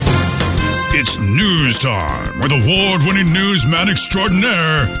It's news time with award-winning newsman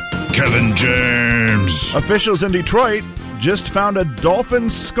extraordinaire, Kevin James. Officials in Detroit just found a dolphin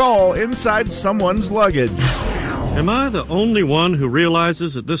skull inside someone's luggage. Am I the only one who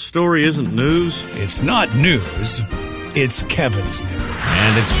realizes that this story isn't news? It's not news. It's Kevin's news.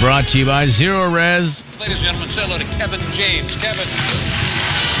 And it's brought to you by Zero Res. Ladies and gentlemen, say hello to Kevin James. Kevin.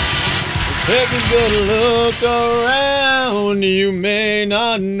 Take a good look around. You may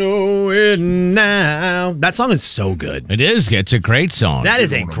not know it now. That song is so good. It is. It's a great song. That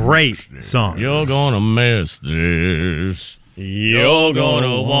is a great song. You're gonna miss this. You're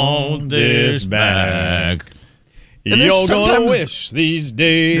gonna want this back. You're gonna wish these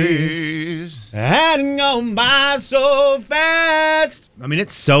days hadn't gone by so fast. I mean,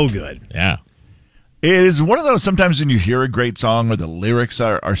 it's so good. Yeah. It is one of those sometimes when you hear a great song where the lyrics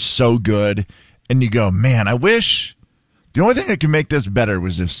are so good and you go, man, I wish the only thing that could make this better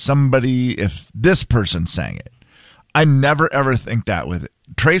was if this person sang it. I never ever think that with it.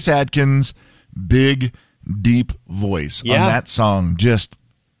 Trace Adkins' big, deep voice on that song just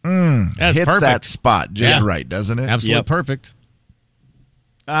That's hits perfect. that spot just right, doesn't it? Absolutely perfect.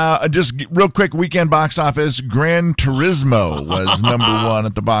 Just real quick, weekend box office. Gran Turismo was number one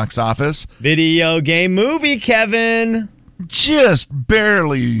at the box office. Video game movie, Kevin. Just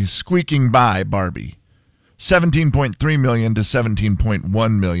barely squeaking by Barbie. 17.3 million to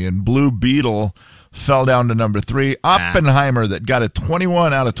 17.1 million. Blue Beetle fell down to number 3. Oppenheimer, that got a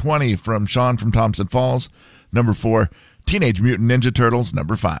 21 out of 20 from Sean from Thompson Falls, number 4. Teenage Mutant Ninja Turtles,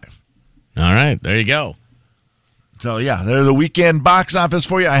 number 5. All right, there you go. So, yeah, they're the weekend box office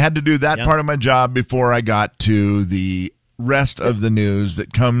for you. I had to do that part of my job before I got to the rest of the news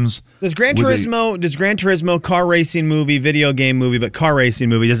that comes. Does Gran Turismo car racing movie, video game movie, but car racing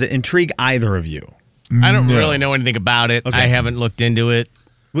movie, does it intrigue either of you? I don't really know anything about it. Okay. I haven't looked into it.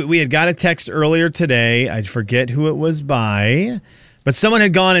 We had got a text earlier today. I forget who it was by, but someone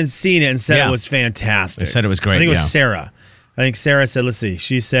had gone and seen it and said it was fantastic. They said it was great, I think it was Sarah. I think Sarah said, let's see.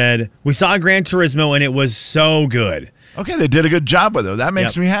 She said, we saw Gran Turismo and it was so good. Okay, they did a good job with it. That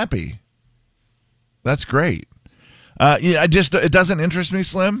makes me happy. That's great. It doesn't interest me,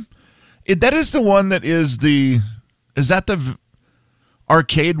 Slim. That is the one that is is that the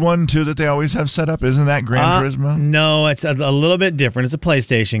arcade one, too, that they always have set up? Isn't that Gran Turismo? No, it's a little bit different. It's a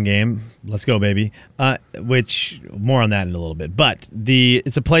PlayStation game. Let's go, baby. Which, more on that in a little bit. But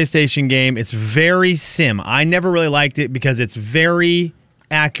it's a PlayStation game. It's very sim. I never really liked it because it's very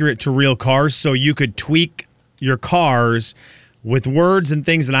accurate to real cars, so you could tweak your cars with words and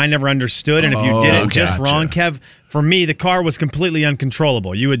things that I never understood. And if you did it just wrong, Kev, for me, the car was completely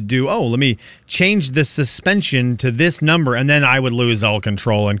uncontrollable. You would do, let me change the suspension to this number, and then I would lose all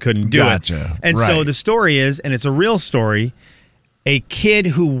control and couldn't do it. And so the story is, and it's a real story, a kid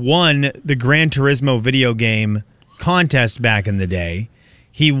who won the Gran Turismo video game contest back in the day,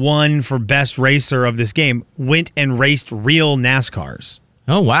 he won for best racer of this game, went and raced real NASCARs.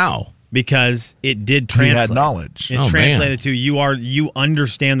 Oh, wow. Because it did translate. He had knowledge. It translated to you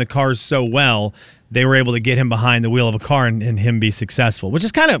understand the cars so well, they were able to get him behind the wheel of a car and him be successful, which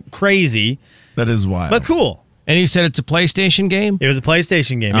is kind of crazy. That is wild. But cool. And you said it's a PlayStation game? It was a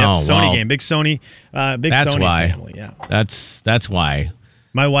PlayStation game. Sony game. Big Sony That's Sony why. family. Yeah. That's why.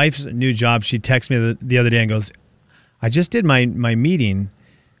 My wife's new job, she texted me the other day and goes, I just did my meeting.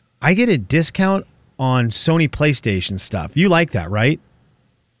 I get a discount on Sony PlayStation stuff. You like that, right?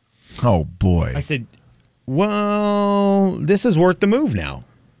 Oh, boy. I said, well, this is worth the move now.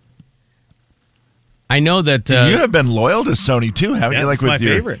 I know that... you have been loyal to Sony, too, haven't you? That's my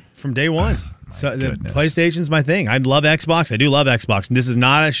favorite from day one. So the PlayStation's my thing. I love Xbox. I do love Xbox. And this is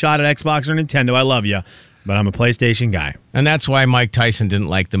not a shot at Xbox or Nintendo. I love you. But I'm a PlayStation guy. And that's why Mike Tyson didn't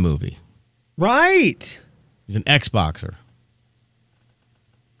like the movie. Right. He's an Xboxer.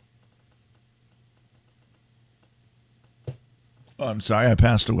 Oh, I'm sorry, I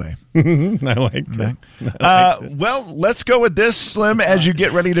passed away. I like that. Well, let's go with this, Slim, as you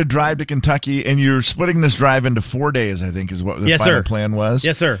get ready to drive to Kentucky, and you're splitting this drive into 4 days, I think is what the final plan was.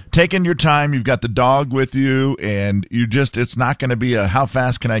 Yes, sir. Taking your time, you've got the dog with you, and it's not going to be a how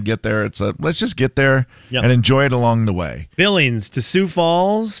fast can I get there? It's a let's just get there and enjoy it along the way. Billings to Sioux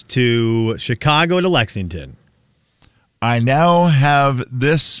Falls to Chicago to Lexington. I now have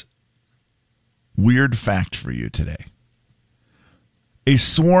this weird fact for you today. A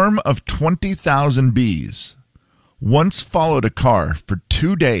swarm of 20,000 bees once followed a car for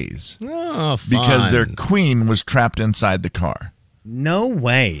 2 days because their queen was trapped inside the car. No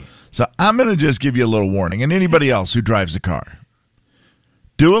way. So I'm going to just give you a little warning, and anybody else who drives a car.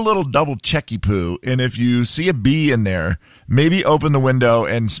 Do a little double checky poo, and if you see a bee in there, maybe open the window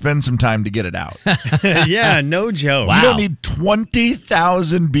and spend some time to get it out. Yeah, no joke. Wow. You don't need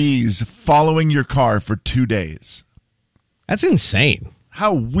 20,000 bees following your car for 2 days. That's insane.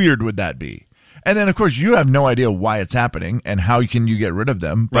 How weird would that be? And then, of course, you have no idea why it's happening and how can you get rid of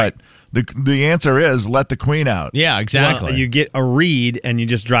them. But the answer is let the queen out. Yeah, exactly. Well, you get a reed and you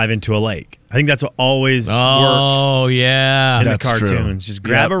just drive into a lake. I think that's what always works Oh, yeah. in the That's true. cartoons. Just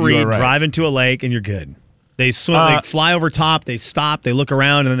grab Yep, a you reed, are right. drive into a lake, and you're good. They swim, they fly over top, they stop, they look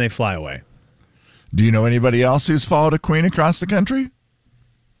around, and then they fly away. Do you know anybody else who's followed a queen across the country?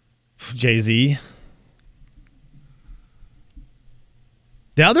 Jay-Z.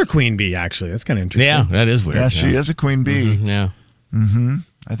 The other queen bee, actually. That's kind of interesting. Yeah, that is weird. Yeah, she is a queen bee. Yeah.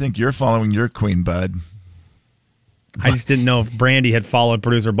 I think you're following your queen, bud. I just didn't know if Brandy had followed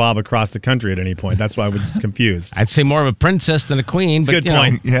producer Bob across the country at any point. That's why I was confused. I'd say more of a princess than a queen. But, Good you know,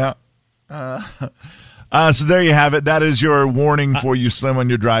 point. Yeah. So there you have it. That is your warning for you, Slim, on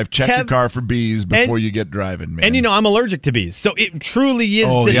your drive. Check your Kev- car for bees before you get driving, man. And you know, I'm allergic to bees. So it truly is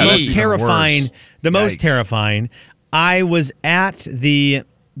Oh, the yeah, that's most even terrifying. worse. The most Yikes. terrifying. I was at the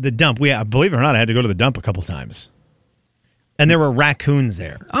dump. Believe it or not, I had to go to the dump a couple times. And there were raccoons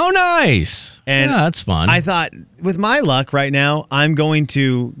there. Oh, nice. And yeah, that's fun. I thought, with my luck right now, I'm going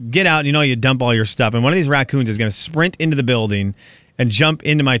to get out. You know, you dump all your stuff, and one of these raccoons is going to sprint into the building and jump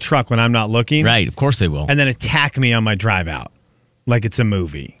into my truck when I'm not looking. Right, of course they will. And then attack me on my drive out like it's a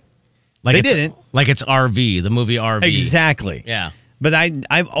movie. like they it's- didn't. Like it's RV, the movie RV. Exactly. Yeah. But I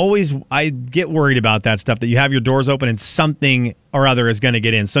get worried about that stuff, that you have your doors open and something or other is going to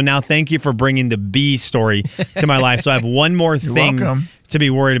get in. So now thank you for bringing the bee story to my life. So I have one more thing welcome. to be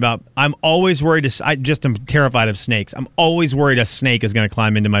worried about. I'm always worried. I just am terrified of snakes. I'm always worried a snake is going to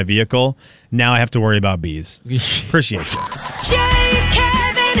climb into my vehicle. Now I have to worry about bees. Appreciate you. Jay,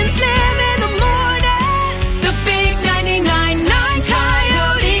 Kevin, and Slim in the morning. The big 99.9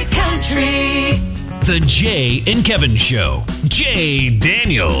 Coyote Country. The Jay and Kevin Show. Jay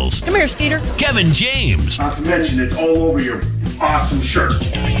Daniels. Come here, Skeeter. Kevin James. Not to mention, it's all over your awesome shirt.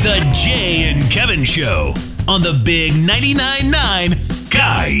 The Jay and Kevin Show on the big 99.9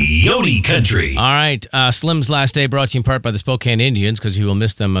 Coyote Country. All right. Slim's last day brought to you in part by the Spokane Indians because you will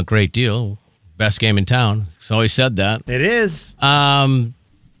miss them a great deal. Best game in town. He's always said that. It is.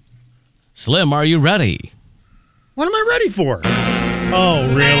 Slim, are you ready? What am I ready for?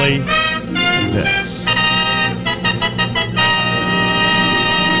 Oh, really? This.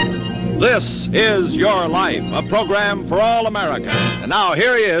 This is Your Life, a program for all Americans. And now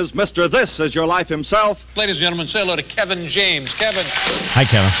here he is, Mr. This Is Your Life himself. Ladies and gentlemen, say hello to Kevin James. Kevin. Hi,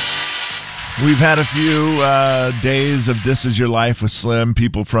 Kevin. We've had a few days of This Is Your Life with Slim,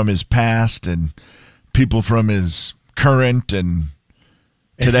 people from his past and people from his current, and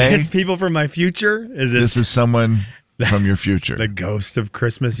today, Is this people from my future? Is this is someone from your future. the ghost of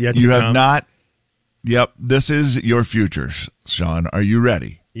Christmas yet You to have come? not. Yep, this is your future, Sean. Are you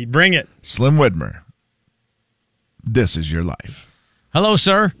ready? Bring it. Slim Widmer. This is your life. Hello,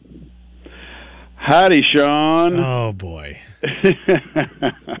 sir. Howdy, Sean. Oh, boy.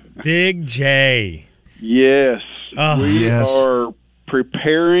 Big J. Yes. Oh, we yes. are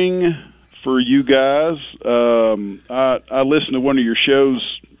preparing for you guys. I listened to one of your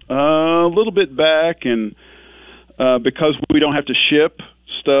shows a little bit back, and because we don't have to ship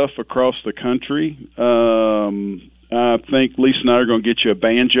stuff across the country, I think Lisa and I are going to get you a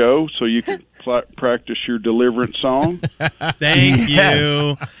banjo so you can practice your deliverance song. Thank Yes.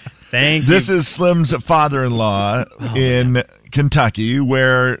 you. Thank This you. is Slim's father-in-law in Kentucky,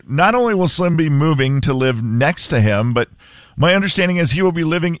 where not only will Slim be moving to live next to him, but my understanding is he will be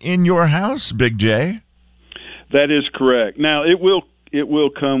living in your house, Big J. That is correct. Now, it will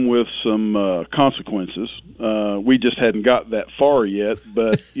come with some consequences. We just hadn't got that far yet.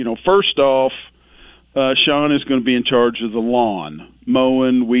 But, first off, Sean is going to be in charge of the lawn,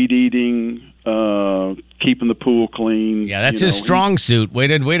 mowing, weed eating, keeping the pool clean. Yeah, that's his strong suit. Way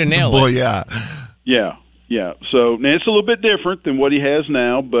to nail Boy, it. yeah. Yeah. So now it's a little bit different than what he has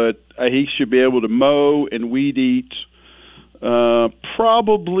now, but he should be able to mow and weed eat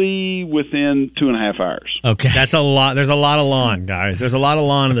probably within 2.5 hours. Okay. That's a lot. There's a lot of lawn, guys. There's a lot of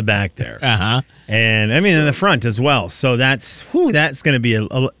lawn in the back there. Uh-huh. And, in the front as well. So that's going to be a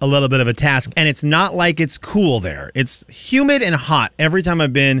little bit of a task. And it's not like it's cool there. It's humid and hot. Every time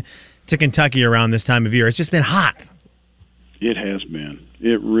I've been to Kentucky around this time of year, it's just been hot. It has been.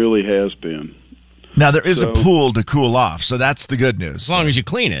 It really has been. Now, there is a pool to cool off, so that's the good news. As long as you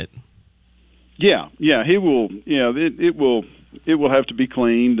clean it. Yeah, he will. Yeah, it will have to be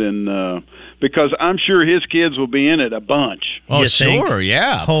cleaned, and because I'm sure his kids will be in it a bunch. Oh, You think? sure.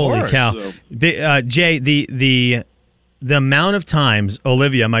 Yeah. of Holy course. cow. So- Jay, the the amount of times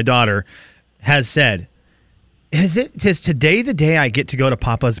Olivia, my daughter, has said, is today the day I get to go to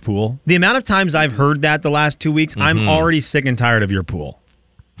Papa's pool? The amount of times I've heard that the last 2 weeks, I'm already sick and tired of your pool.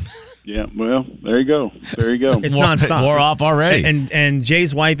 Yeah, well, there you go. It's nonstop. Wore off already. And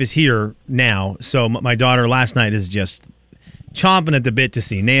Jay's wife is here now, so my daughter last night is just chomping at the bit to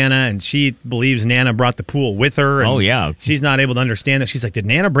see Nana, and she believes Nana brought the pool with her. And she's not able to understand that. She's like, did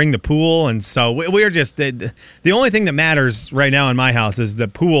Nana bring the pool? And so we're just the only thing that matters right now in my house is the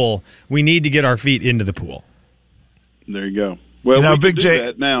pool. We need to get our feet into the pool. There you go. Well, now, we Big can do J-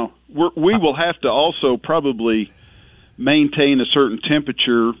 that. Now, we will have to also probably maintain a certain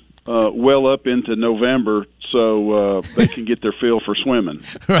temperature well up into November so they can get their feel for swimming.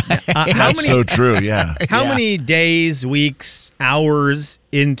 That's so true, yeah. How many days, weeks, hours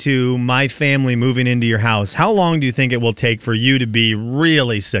into my family moving into your house, how long do you think it will take for you to be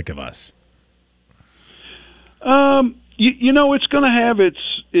really sick of us? You know, it's going to have its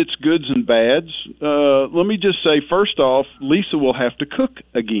goods and bads. Let me just say, first off, Lisa will have to cook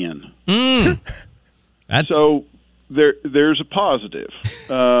again. So there's a positive.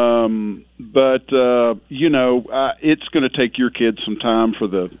 But you know, it's going to take your kids some time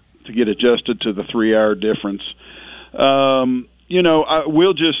to get adjusted to the 3-hour difference. You know,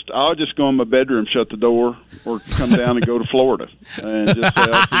 I'll just go in my bedroom, shut the door, or come down and go to Florida, and just say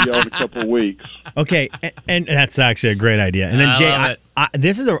I'll see y'all in a couple of weeks. Okay, and that's actually a great idea. And then Jay,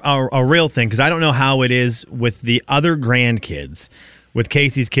 this is a real thing because I don't know how it is with the other grandkids, with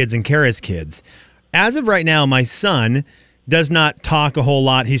Casey's kids and Kara's kids. As of right now, my son does not talk a whole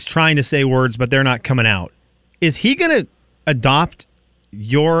lot. He's trying to say words, but they're not coming out. Is he going to adopt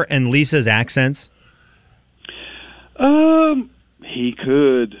your and Lisa's accents? He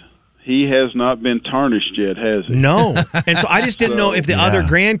could. He has not been tarnished yet, has he? No. And so I just didn't know if the other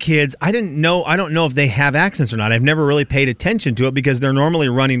grandkids, I don't know if they have accents or not. I've never really paid attention to it because they're normally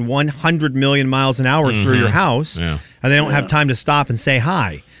running 100 million miles an hour through your house, and they don't have time to stop and say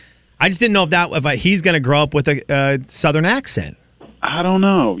hi. I just didn't know if he's going to grow up with a Southern accent. I don't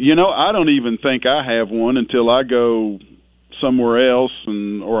know. You know, I don't even think I have one until I go somewhere else,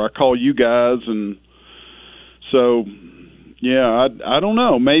 or I call you guys, and so. Yeah, I don't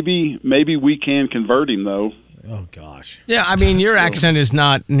know. Maybe we can convert him, though. Oh, gosh. Yeah, I mean, your accent is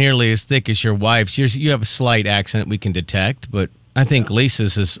not nearly as thick as your wife's. You have a slight accent we can detect, but I think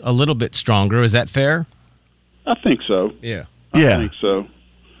Lisa's is a little bit stronger. Is that fair? I think so. Yeah. I think so.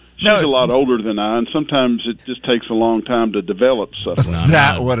 She's a lot older than I, and sometimes it just takes a long time to develop stuff. Is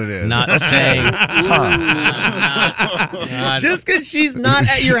that what it is? Not saying. Just because she's not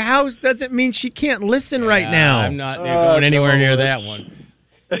at your house doesn't mean she can't listen right now. I'm not going anywhere near that one.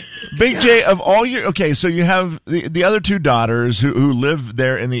 Big J, of all your... Okay, so you have the other two daughters who live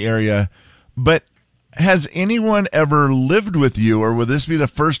there in the area, but has anyone ever lived with you, or will this be the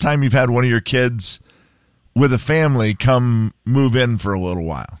first time you've had one of your kids with a family come move in for a little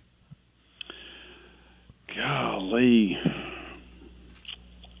while? Golly.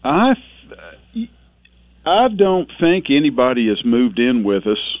 I don't think anybody has moved in with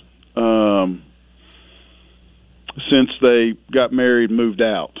us since they got married and moved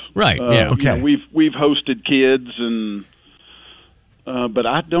out. Right, yeah. Okay. You know, we've hosted kids, and but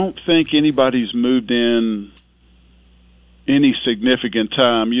I don't think anybody's moved in any significant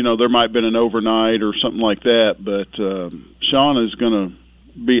time. You know, there might have been an overnight or something like that, but Sean is going to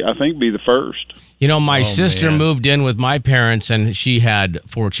be the first. You know, my sister moved in with my parents, and she had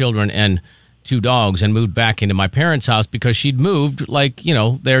 4 children and 2 dogs, and moved back into my parents' house because she'd moved like, you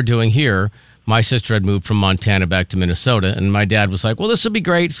know, they're doing here. My sister had moved from Montana back to Minnesota, and my dad was like, well, this will be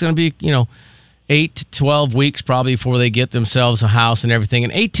great. It's going to be, you know, 8 to 12 weeks probably before they get themselves a house and everything.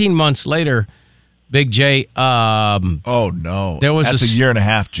 And 18 months later, Big J. Oh, no. That's a year and a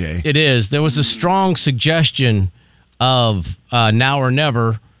half, Jay. It is. There was a strong suggestion of now or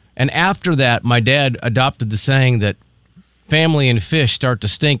never. And after that, my dad adopted the saying that family and fish start to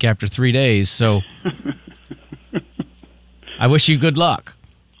stink after 3 days. So I wish you good luck.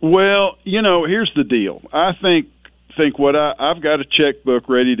 Well, you know, here's the deal. I think what I've got a checkbook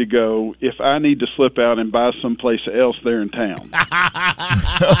ready to go if I need to slip out and buy someplace else there in town.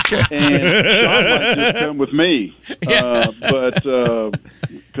 Okay. And Sean might just come with me, but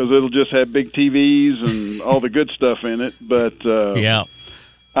because it'll just have big TVs and all the good stuff in it. But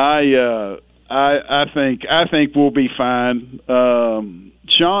I think we'll be fine.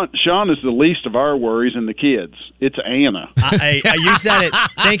 Sean is the least of our worries and the kids. It's Anna. You said it.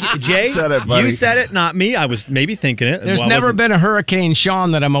 Thank you, Jay. You said it, not me. I was maybe thinking it. There's never been a Hurricane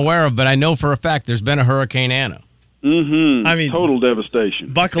Sean that I'm aware of, but I know for a fact there's been a Hurricane Anna. Mm-hmm. I mean, total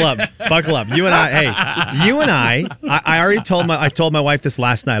devastation. Buckle up. You and I, I already told my wife this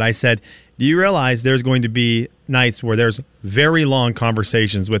last night. I said, do you realize there's going to be nights where there's very long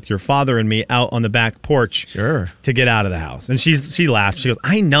conversations with your father and me out on the back porch Sure. to get out of the house? And she laughed. She goes,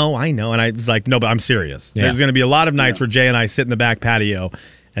 I know. And I was like, no, but I'm serious. Yeah. There's going to be a lot of nights where Jay and I sit in the back patio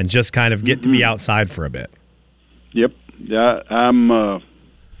and just kind of get to be outside for a bit. Yep. Yeah,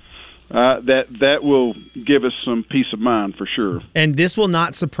 that will give us some peace of mind for sure. And this will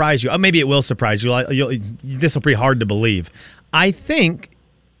not surprise you. Maybe it will surprise you. This will be hard to believe. I think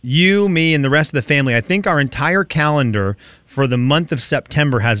you, me, and the rest of the family, I think our entire calendar for the month of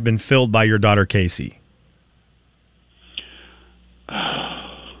September has been filled by your daughter, Casey.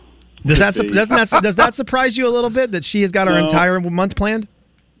 Does that surprise you a little bit that she has got our entire month planned?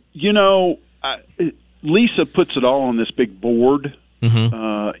 You know, Lisa puts it all on this big board. Mm-hmm.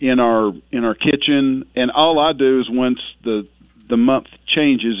 In our kitchen, and all I do is once the month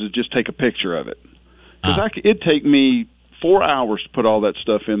changes is just take a picture of it, because it'd take me 4 hours to put all that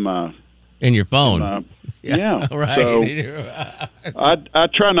stuff in your phone. Yeah, right. So I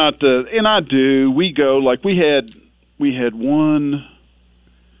try not to, and I do. We go like we had 1,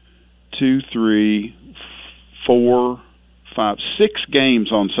 2, 3, 4, 5, 6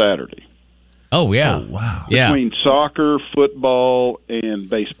 games on Saturday. Oh, yeah. Oh, wow. Yeah. Between soccer, football, and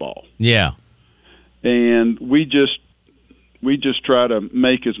baseball. Yeah. And we just try to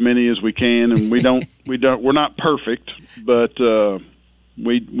make as many as we can, and we're not perfect, but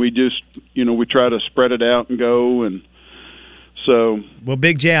we just, we try to spread it out and go. And so, well,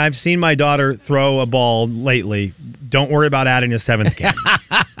 Big J, I've seen my daughter throw a ball lately. Don't worry about adding a 7th game.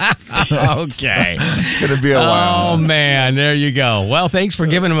 Okay. It's going to be a while. Oh, man. There you go. Well, thanks for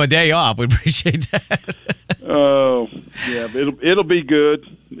giving him a day off. We appreciate that. Oh, yeah. It'll be good.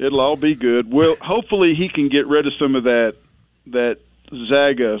 It'll all be good. Well, hopefully he can get rid of some of that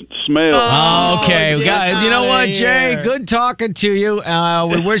Zaga smell. Oh, okay. We got, you know what, Jay? Good talking to you.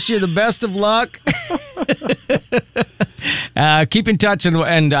 We wish you the best of luck. Keep in touch,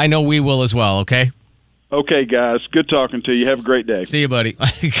 and I know we will as well, okay? Okay, guys. Good talking to you. Have a great day. See you, buddy.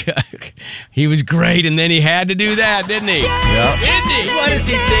 He was great, and then he had to do that, didn't he? Yep. Didn't he? What is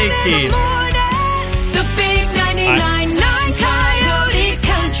he thinking? The big 99.9 Coyote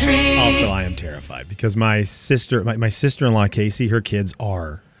Country. Also, I am terrified because my sister-in-law, Casey, her kids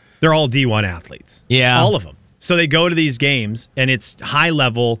they're all D1 athletes. Yeah. All of them. So they go to these games, and it's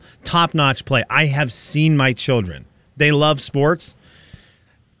high-level, top-notch play. I have seen my children. They love sports.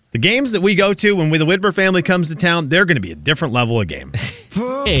 The games that we go to when the Whitmer family comes to town, they're going to be a different level of game.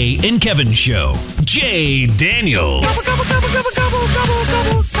 Jay and Kevin Show. Jay Daniels.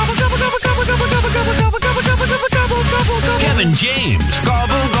 Kevin James.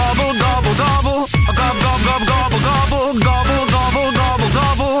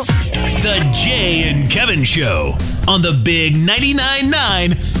 The Jay and Kevin Show on the Big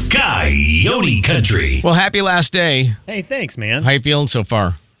 99.9 Coyote Country. Well, happy last day. Hey, thanks, man. How you feeling so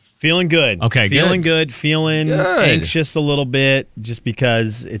far? Feeling good. Okay, Feeling good. Feeling Good. anxious a little bit just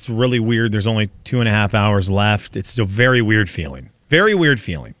because it's really weird. There's only 2.5 hours left. It's a very weird feeling. Very weird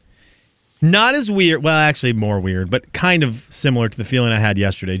feeling. Not as weird. Well, actually more weird, but kind of similar to the feeling I had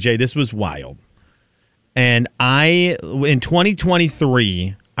yesterday. Jay, this was wild. And in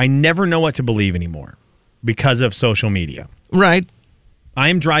 2023, I never know what to believe anymore because of social media. Right. I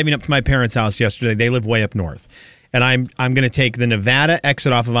am driving up to my parents' house yesterday. They live way up north. And I'm going to take the Nevada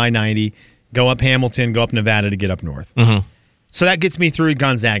exit off of I-90, go up Hamilton, go up Nevada to get up north. Mm-hmm. So that gets me through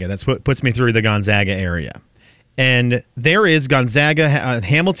Gonzaga. That's what puts me through the Gonzaga area. And there is Gonzaga,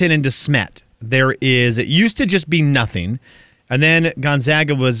 Hamilton, and DeSmet. It used to just be nothing. And then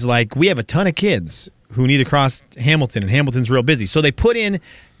Gonzaga was like, we have a ton of kids who need to cross Hamilton, and Hamilton's real busy. So they put in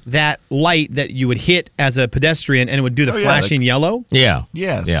that light that you would hit as a pedestrian, and it would do the flashing yellow. Yeah.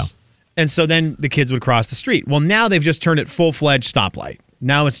 Yes. Yeah. And so then the kids would cross the street. Well, now they've just turned it full-fledged stoplight.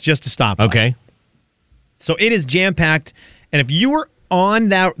 Now it's just a stoplight. Okay. So it is jam-packed. And if you were on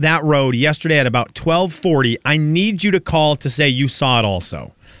that road yesterday at about 12:40, I need you to call to say you saw it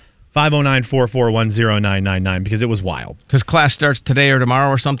also. 509-441-0999 because it was wild. Because class starts today or tomorrow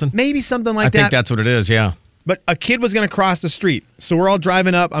or something? Maybe something like I that. think that's what it is, yeah. But a kid was going to cross the street. So we're all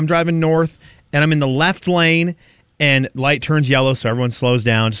driving up. I'm driving north, and I'm in the left lane, and light turns yellow, so everyone slows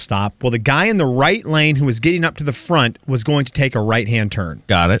down to stop. Well, the guy in the right lane who was getting up to the front was going to take a right-hand turn.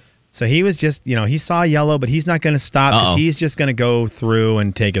 Got it. So he was just, he saw yellow, but he's not going to stop because he's just going to go through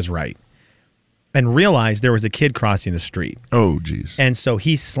and take his right. And realized there was a kid crossing the street. Oh, geez. And so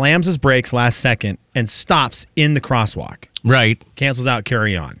he slams his brakes last second and stops in the crosswalk. Right. Cancels out,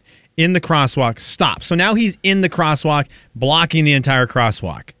 carry on. in the crosswalk, stops. So now he's in the crosswalk, blocking the entire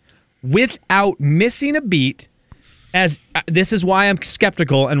crosswalk without missing a beat. As this is why I'm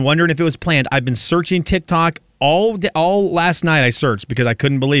skeptical and wondering if it was planned. I've been searching TikTok all last night. I searched because I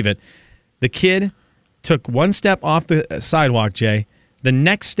couldn't believe it. The kid took one step off the sidewalk, Jay. The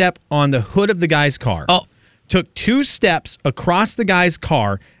next step on the hood of the guy's car. Oh. Took 2 steps across the guy's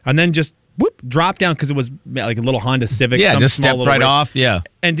car and then just dropped down because it was like a little Honda Civic. Yeah, some just small stepped little right rig, off. Yeah.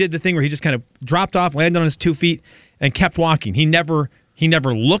 and did the thing where he just kind of dropped off, landed on his 2 feet, and kept walking. He never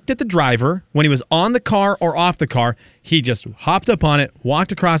looked at the driver when he was on the car or off the car. He just hopped up on it,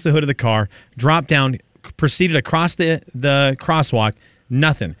 walked across the hood of the car, dropped down, proceeded across the crosswalk.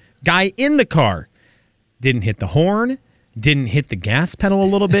 Nothing. Guy in the car didn't hit the horn, didn't hit the gas pedal a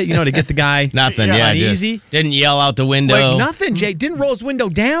little bit, to get the guy Nothing. Yeah. uneasy. Just didn't yell out the window. Like nothing, Jay. Didn't roll his window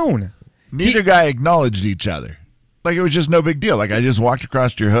down. Neither guy acknowledged each other. Like it was just no big deal. Like I just walked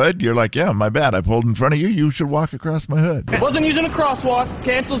across your hood. You're like, yeah, my bad. I pulled in front of you. You should walk across my hood. Wasn't using a crosswalk.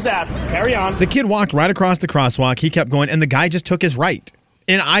 Cancels that. Carry on. The kid walked right across the crosswalk. He kept going, and the guy just took his right.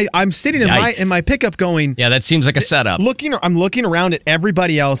 And I'm sitting in my pickup going, yeah, that seems like a setup. I'm looking around at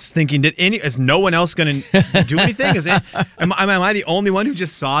everybody else, thinking, is no one else going to do anything? Am I the only one who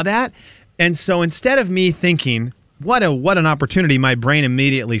just saw that? And so instead of me thinking, what an opportunity, my brain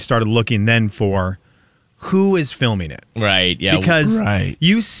immediately started looking then for who is filming it. Right, yeah. Because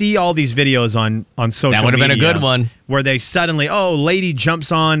you see all these videos on social media. That would have been a good one. Where they suddenly, lady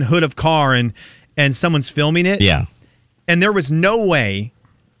jumps on hood of car and someone's filming it. Yeah. And there was no way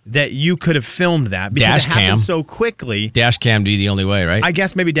that you could have filmed that because it happened so quickly. Dash cam be the only way, right? I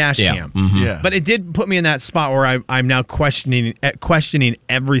guess maybe dash cam. Mm-hmm. Yeah. But it did put me in that spot where I'm now questioning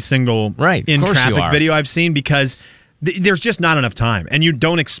every single in-traffic video I've seen because there's just not enough time. And you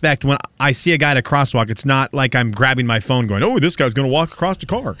don't expect when I see a guy at a crosswalk, it's not like I'm grabbing my phone going, oh, this guy's going to walk across the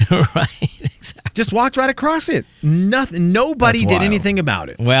car. Right, exactly. Just walked right across it. Nothing. Nobody did anything about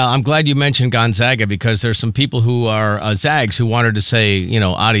it. Well, I'm glad you mentioned Gonzaga because there's some people who are Zags who wanted to say,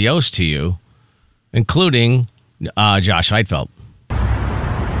 adios to you, including Josh Heidfeld.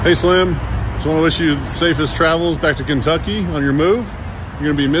 Hey, Slim. Just want to wish you the safest travels back to Kentucky on your move.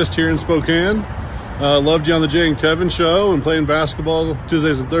 You're going to be missed here in Spokane. Loved you on the Jay and Kevin show and playing basketball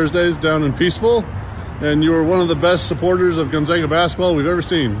Tuesdays and Thursdays down in Peaceful. And you were one of the best supporters of Gonzaga basketball we've ever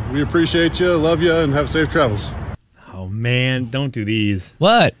seen. We appreciate you, love you, and have safe travels. Oh, man, don't do these.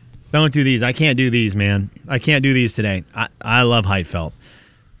 What? Don't do these. I can't do these, man. I can't do these today. I love Heidfeld.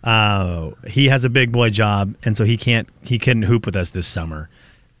 He has a big boy job, and so he couldn't hoop with us this summer.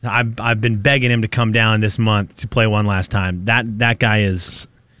 I've been begging him to come down this month to play one last time. That guy is...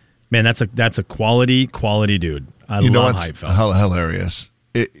 Man, that's a quality dude. I love Heidfeld. Hilarious.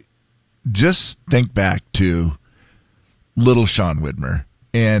 Just think back to little Sean Widmer.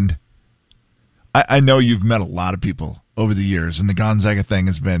 And I know you've met a lot of people over the years, and the Gonzaga thing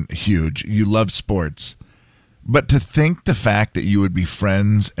has been huge. You love sports. But to think the fact that you would be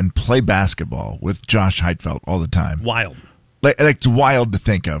friends and play basketball with Josh Heidfeld all the time. Wild. Like it's wild to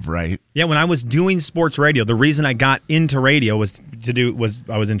think of, right? Yeah, when I was doing sports radio, the reason I got into radio was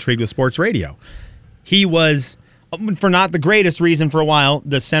I was intrigued with sports radio. He was, for not the greatest reason for a while,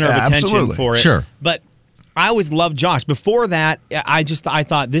 the center of attention for it. Sure. But I always loved Josh. Before that, I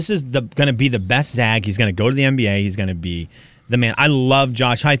thought this is going to be the best Zag. He's going to go to the NBA. He's going to be the man. I love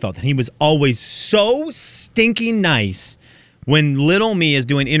Josh Heidfeld. And he was always so stinking nice when little me is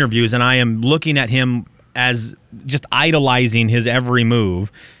doing interviews and I am looking at him as just idolizing his every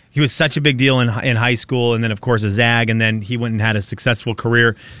move. He was such a big deal in high school, and then, of course, a Zag, and then he went and had a successful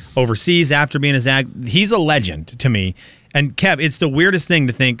career overseas after being a Zag. He's a legend to me. And, Kev, it's the weirdest thing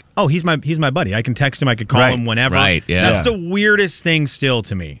to think, oh, he's my buddy. I can text him. I could call him whenever. Right, yeah. That's the weirdest thing still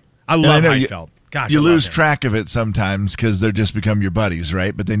to me. I love Heidfeld. Gosh, you I love lose him. track of it sometimes because they're just become your buddies,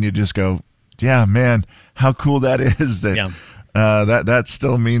 right? But then you just go, yeah, man, how cool that is that that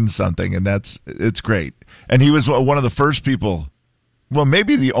still means something, and it's great. And he was one of the first people, well,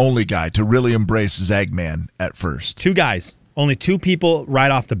 maybe the only guy to really embrace Zagman at first. 2 guys, only 2 people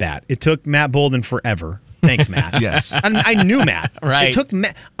right off the bat. It took Matt Bolden forever. Thanks, Matt. Yes. I knew Matt. Right.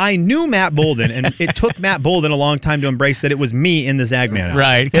 I knew Matt Bolden, and it took Matt Bolden a long time to embrace that it was me in the Zagman outfit.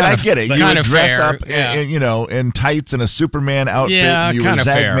 Right. And I get it. You would dress fair. up in tights and a Superman outfit. Yeah, and you were kinda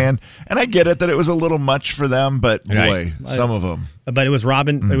fair. Zagman. And I get it that it was a little much for them, but boy, some of them. But it was Rob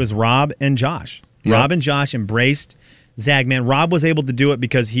and Josh. Yep. Rob and Josh embraced Zagman. Rob was able to do it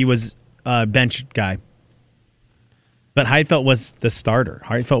because he was a bench guy. But Heidfeld was the starter.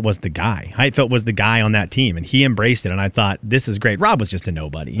 Heidfeld was the guy. Heidfeld was the guy on that team, and he embraced it. And I thought, this is great. Rob was just a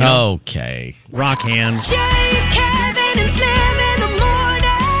nobody. Okay. Rock hands. Jay, Kevin, and Slim in the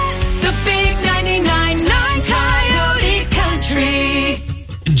morning.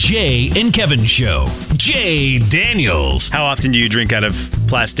 Jay and Kevin Show. Jay Daniels. How often do you drink out of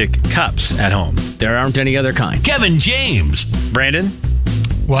plastic cups at home? There aren't any other kind. Kevin James. Brandon?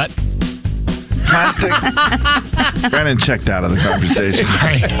 What? Plastic. Brandon checked out of the conversation.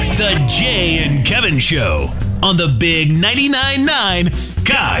 The Jay and Kevin Show on the Big 99.9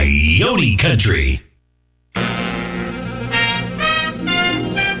 Coyote Country.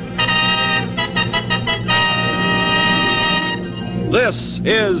 This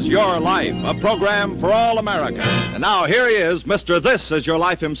is Your Life, a program for all America. And now here he is, Mr. This Is Your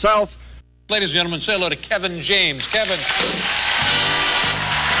Life himself. Ladies and gentlemen, say hello to Kevin James. Kevin.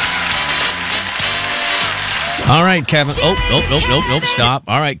 All right, Kevin. Nope. Stop.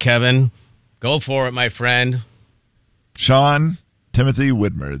 All right, Kevin. Go for it, my friend. Sean Timothy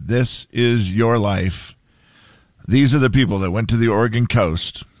Widmer, this is your life. These are the people that went to the Oregon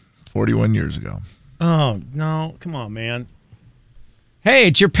coast 41 years ago. Oh, no. Come on, man. Hey,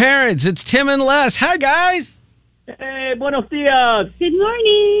 it's your parents. It's Tim and Les. Hi, guys. Hey, buenos dias. Good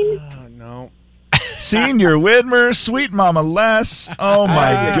morning. Oh, no. Senior Widmer, sweet mama Les. Oh,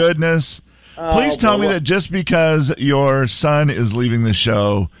 my goodness. Please tell me that just because your son is leaving the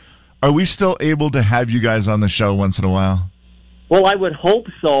show, are we still able to have you guys on the show once in a while? Well, I would hope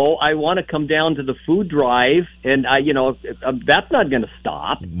so. I want to come down to the food drive, and that's not going to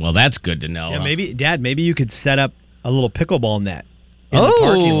stop. Well, that's good to know. Yeah, maybe, Dad, maybe you could set up a little pickleball net in the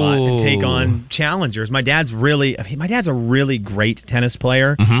parking lot and take on challengers. My dad's a really great tennis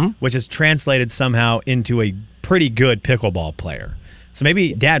player, which has translated somehow into a pretty good pickleball player. So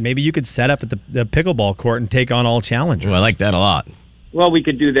maybe, Dad, you could set up at the pickleball court and take on all challengers. Well, I like that a lot. Well, we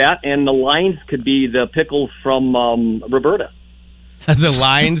could do that, and the lines could be the pickles from Roberta. The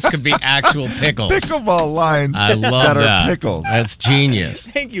lines could be actual pickles. Pickleball lines I love that are pickles. That's genius.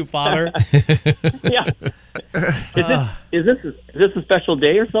 Thank you, Father. Yeah. Is this a special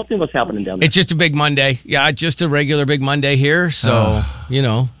day or something? What's happening down there? It's just a big Monday. Yeah, just a regular big Monday here. So,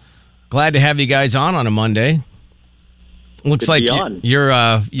 glad to have you guys on a Monday. Looks like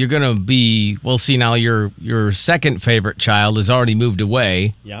you're going to be. We'll see now. Your second favorite child has already moved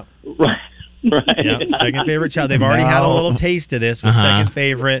away. Yep. Right. Yep. Second favorite child. They've already had a little taste of this with second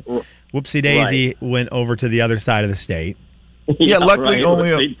favorite. Whoopsie Daisy went over to the other side of the state. Yeah, luckily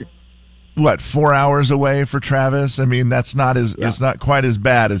only 4 hours away for Travis. I mean, that's not it's not quite as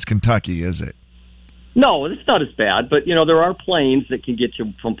bad as Kentucky, is it? No, it's not as bad, but there are planes that can get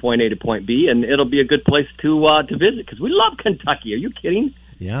you from point A to point B, and it'll be a good place to visit because we love Kentucky. Are you kidding?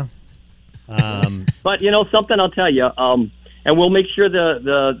 Yeah. But something I'll tell you, and we'll make sure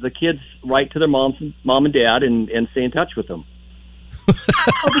the kids write to their mom and dad and stay in touch with them.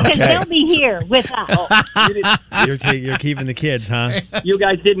 Because they'll be here with us. You're keeping the kids, huh? You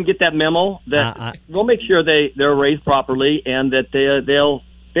guys didn't get that memo that we'll make sure they're raised properly and that they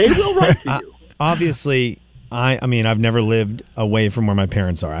will write to you. Obviously, I mean, I've never lived away from where my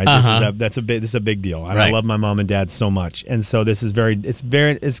parents are. This is a big deal, and I love my mom and dad so much. And so this is it's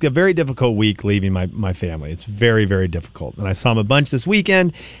a very difficult week leaving my family. It's very, very difficult. And I saw them a bunch this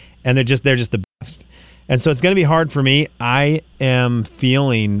weekend, and they're just the best. And so it's going to be hard for me. I am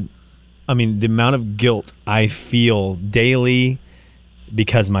feeling, the amount of guilt I feel daily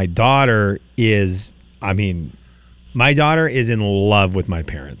because my daughter is in love with my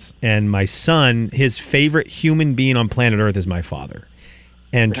parents. And my son, his favorite human being on planet Earth is my father.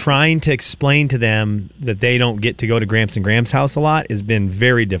 And trying to explain to them that they don't get to go to Gramps and Gramps' house a lot has been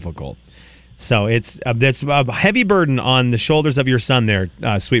very difficult. So that's a heavy burden on the shoulders of your son there,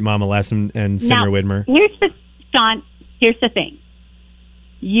 sweet Mama Les and Senior Widmer. Here's the thing.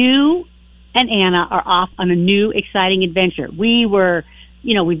 You and Anna are off on a new, exciting adventure. We've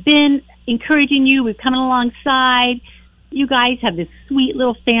been encouraging you. We've come alongside. You guys have this sweet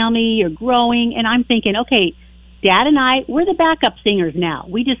little family. You're growing. And I'm thinking, okay, Dad and I, we're the backup singers now.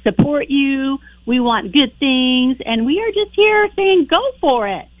 We just support you. We want good things. And we are just here saying, go for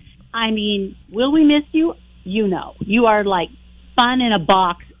it. Will we miss you? You are like fun in a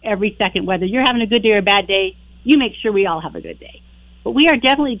box every second. Whether you're having a good day or a bad day, you make sure we all have a good day. But we are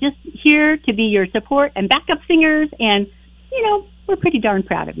definitely just here to be your support and backup singers. And, we're pretty darn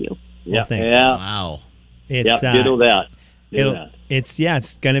proud of you. Well, thanks. Yeah. Wow. It's that. It's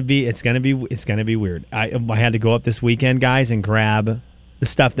gonna be weird. I had to go up this weekend, guys, and grab the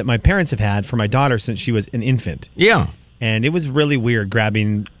stuff that my parents have had for my daughter since she was an infant. Yeah. And it was really weird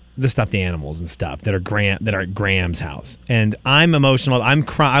grabbing the stuffed animals and stuff that are at Graham's house. And I'm emotional.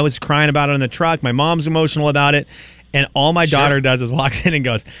 I was crying about it in the truck. My mom's emotional about it. And all my daughter does is walks in and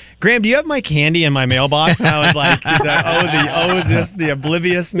goes, Graham, do you have my candy in my mailbox? And I was like, the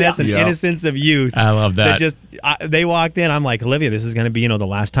obliviousness and innocence of youth. I love that. They walked in. I'm like, Olivia, this is going to be, the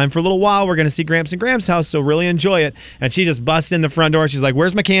last time for a little while. We're going to see Gramps and Gramps' house, so really enjoy it. And she just busts in the front door. She's like,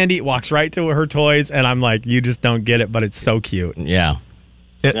 where's my candy? Walks right to her toys. And I'm like, you just don't get it, but it's so cute. Yeah.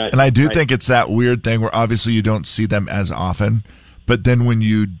 And I do think it's that weird thing where obviously you don't see them as often, but then when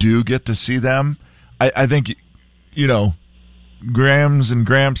you do get to see them, I think, Grams and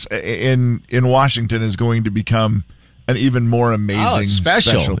Gramps in Washington is going to become an even more amazing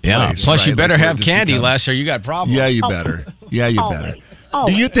special place. Yeah. Plus, you right? better Like, have candy, last year you got problems. Yeah, you better. Yeah, you better.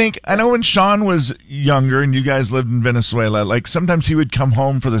 Always. Do you think, I know when Sean was younger and you guys lived in Venezuela, like sometimes he would come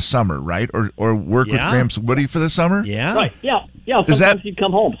home for the summer, right? Or work with Gramps Woody for the summer? Yeah. Right. Yeah. Sometimes he'd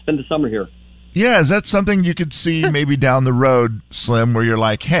come home, spend the summer here. Yeah, is that something you could see maybe down the road, Slim, where you're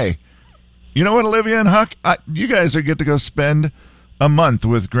like, hey, you know what, Olivia and Huck? You guys are get to go spend a month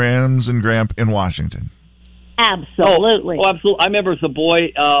with Grams and Gramp in Washington. Absolutely. Oh, absolutely. I remember as a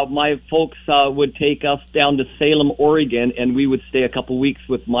boy, my folks would take us down to Salem, Oregon, and we would stay a couple weeks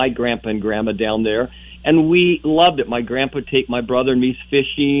with my grandpa and grandma down there. And we loved it. My grandpa would take my brother and me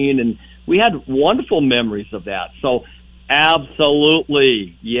fishing, and we had wonderful memories of that. So,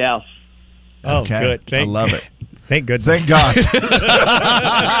 absolutely, yes. Oh, okay. good. I love it. Thank goodness. Thank God.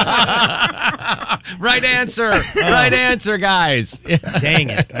 Right answer. Right answer, guys.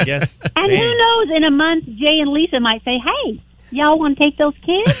 Dang it. I guess. And who knows, in a month, Jay and Lisa might say, hey, y'all want to take those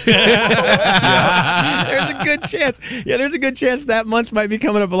kids? There's a good chance. Yeah, there's a good chance that month might be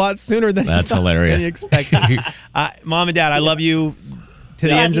coming up a lot sooner than That's hilarious. you expected. Mom and Dad, I love you to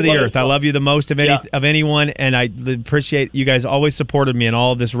the ends of the earth. I love you the most of anyone, and I appreciate you guys always supported me in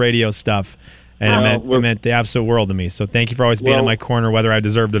all of this radio stuff. And it meant the absolute world to me. So thank you for always being in my corner, whether I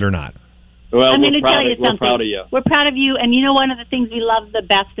deserved it or not. Well, I'm going to tell you something. We're proud of you. We're proud of you. And you know, one of the things we love the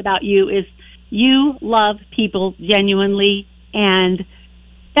best about you is you love people genuinely. And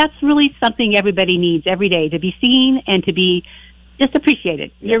that's really something everybody needs every day, to be seen and to be just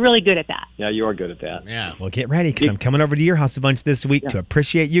appreciated. You're really good at that. Yeah, you are good at that. Yeah. Well, get ready because I'm coming over to your house a bunch this week to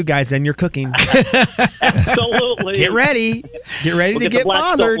appreciate you guys and your cooking. Absolutely. Get ready. Get ready to get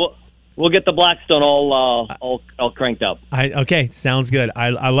bothered. We'll get the Blackstone all cranked up. Okay, sounds good.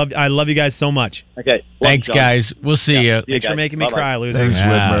 I love you guys so much. Okay, thanks, guys. We'll see you. Thanks for making me cry, losers. Thanks,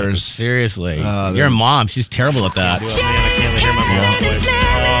 Whitmers. Seriously, your mom. She's terrible at that. Man, I can't hear my mom's voice.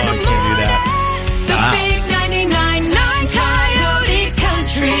 I can't do that. The big 99.9 Coyote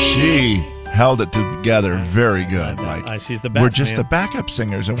Country. She held it together very good. She's the best. We're just man. the backup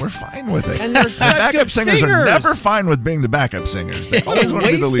singers, and we're fine with it. And they're such backup good singers are never fine with being the backup singers. They always want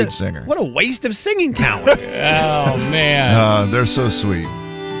to be the lead singer. What a waste of singing talent. Oh man, they're so sweet.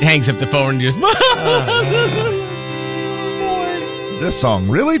 Hangs up the phone and just. This song,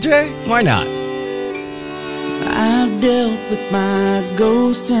 really, Jay? Why not? I've dealt with my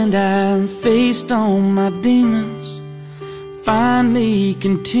ghost and I've faced all my demons. Finally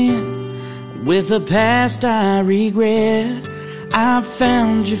content with the past I regret. I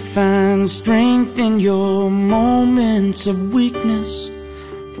found you find strength in your moments of weakness.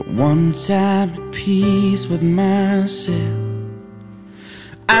 For once I'm at peace with myself.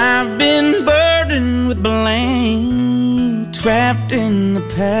 I've been burdened with blame, trapped in the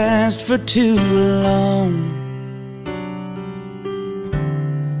past for too long.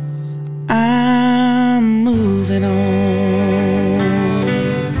 I'm moving on.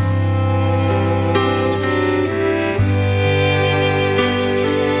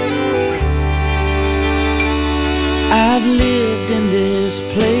 I've lived in this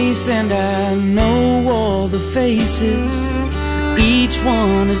place and I know all the faces. Each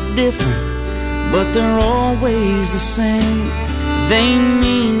one is different, but they're always the same. They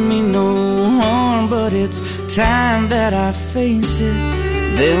mean me no harm, but it's time that I face it.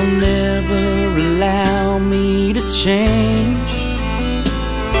 They'll never allow me to change.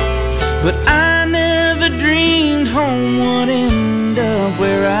 But I never dreamed home would end up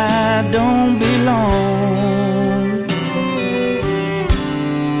where I don't belong.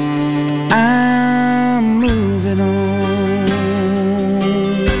 I'm moving on.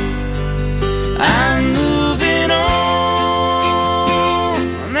 I'm moving on.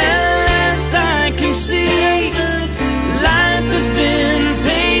 At last I can see life has been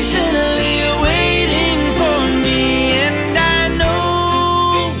patiently waiting for me, and I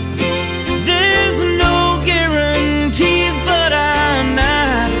know there's no guarantees, but I'm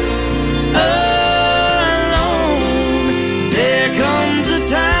not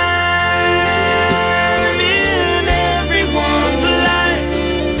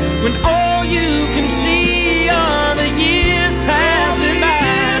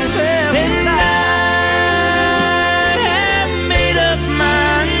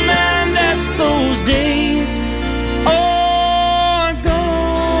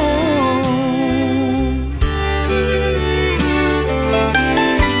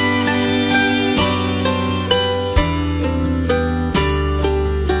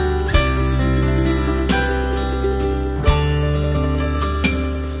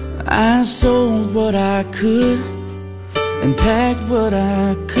I could and packed what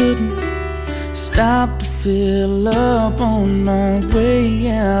I couldn't. Stopped to fill up on my way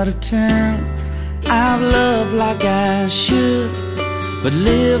out of town. I've loved like I should, but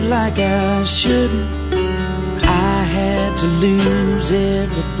lived like I shouldn't. I had to lose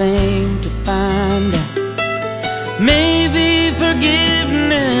everything to find out. Maybe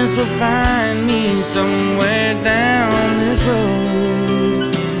forgiveness will find me somewhere down this road.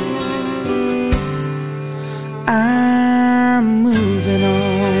 I'm moving on.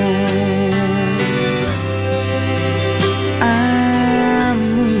 I'm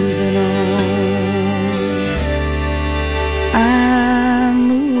moving on. I'm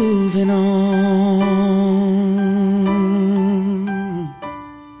moving on.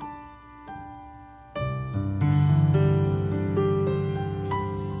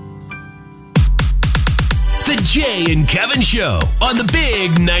 The Jay and Kevin Show on the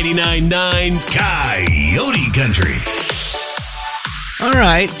Big 99.9 Coyote Country. All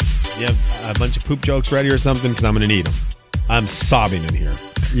right. You have a bunch of poop jokes ready or something? Because I'm going to need them. I'm sobbing in here.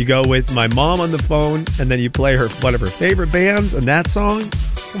 You go with my mom on the phone, and then you play her one of her favorite bands and that song.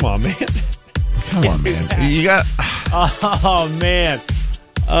 Come on, man. Come on, man. You got. Oh, man.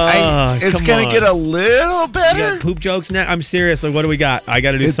 It's going to get a little better. You got poop jokes now? I'm serious. Like, what do we got? I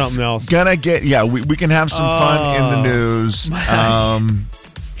got to do something else. Gonna get. Yeah, we can have some fun in the news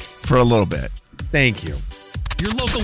for a little bit. Thank you. Your local